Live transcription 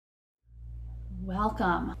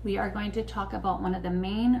Welcome. We are going to talk about one of the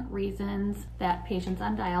main reasons that patients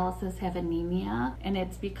on dialysis have anemia, and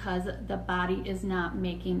it's because the body is not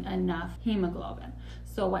making enough hemoglobin.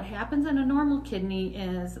 So what happens in a normal kidney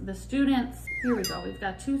is the students, here we go, we've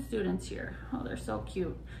got two students here. Oh, they're so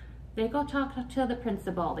cute. They go talk to the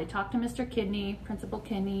principal. They talk to Mr. Kidney, Principal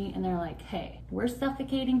Kidney, and they're like, hey, we're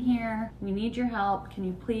suffocating here. We need your help. Can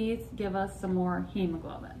you please give us some more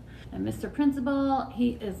hemoglobin? And Mr. Principal,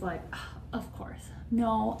 he is like, oh, of course,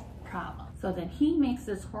 no problem. So then he makes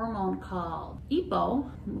this hormone called EPO.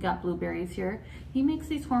 We got blueberries here. He makes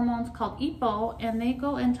these hormones called EPO, and they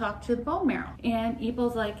go and talk to the bone marrow. And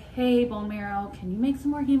EPO's like, hey, bone marrow, can you make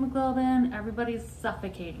some more hemoglobin? Everybody's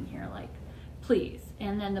suffocating here, like, please.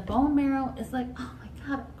 And then the bone marrow is like, oh my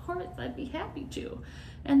God, of course, I'd be happy to.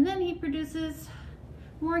 And then he produces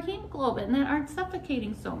more hemoglobin that aren't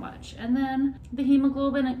suffocating so much. And then the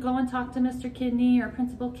hemoglobin go and talk to Mr. Kidney or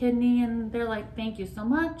Principal Kidney, and they're like, thank you so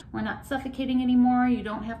much. We're not suffocating anymore. You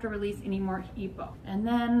don't have to release any more EPO. And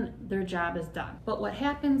then their job is done. But what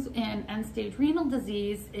happens in end-stage renal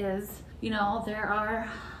disease is, there are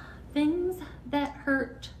things that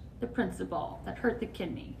hurt the principal, that hurt the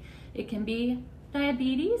kidney. It can be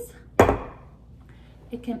diabetes.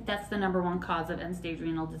 That's the #1 cause of end-stage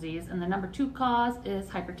renal disease. And the #2 cause is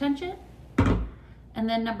hypertension. And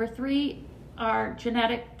then #3 are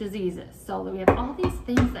genetic diseases. So we have all these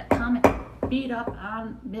things that come and beat up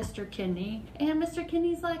on Mr. Kidney. And Mr.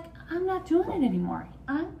 Kidney's like, I'm not doing it anymore.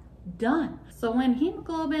 I'm done. So when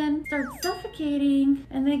hemoglobin starts suffocating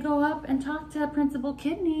and they go up and talk to Principal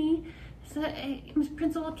Kidney, so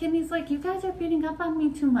Principal Kidney's like, you guys are beating up on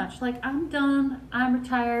me too much. Like, I'm done, I'm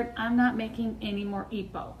retired, I'm not making any more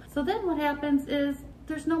EPO. So then what happens is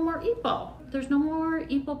there's no more EPO. There's no more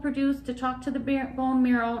EPO produced to talk to the bone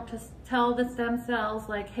marrow to tell the stem cells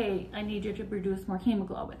like, hey, I need you to produce more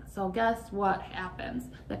hemoglobin. So guess what happens?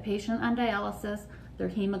 The patient on dialysis, their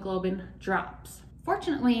hemoglobin drops.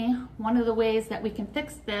 Fortunately, one of the ways that we can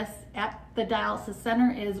fix this at the dialysis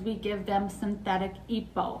center is we give them synthetic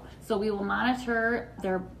EPO. So we will monitor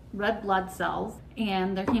their red blood cells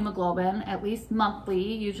and their hemoglobin at least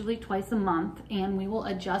monthly, usually twice a month, and we will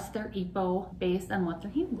adjust their EPO based on what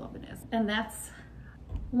their hemoglobin is. And that's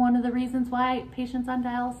one of the reasons why patients on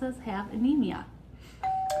dialysis have anemia.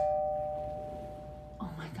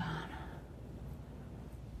 Oh my God.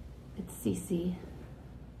 It's Cece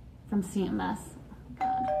from CMS.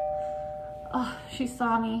 God. Oh, she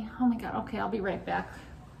saw me. Oh my God. Okay, I'll be right back.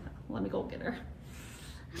 Let me go get her.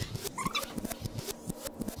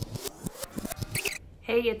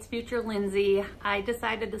 Hey, it's Future Lindsay. I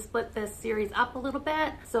decided to split this series up a little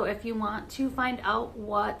bit. So if you want to find out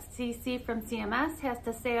what Cece from CMS has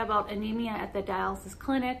to say about anemia at the dialysis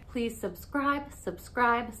clinic, please subscribe,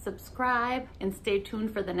 and stay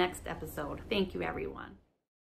tuned for the next episode. Thank you, everyone.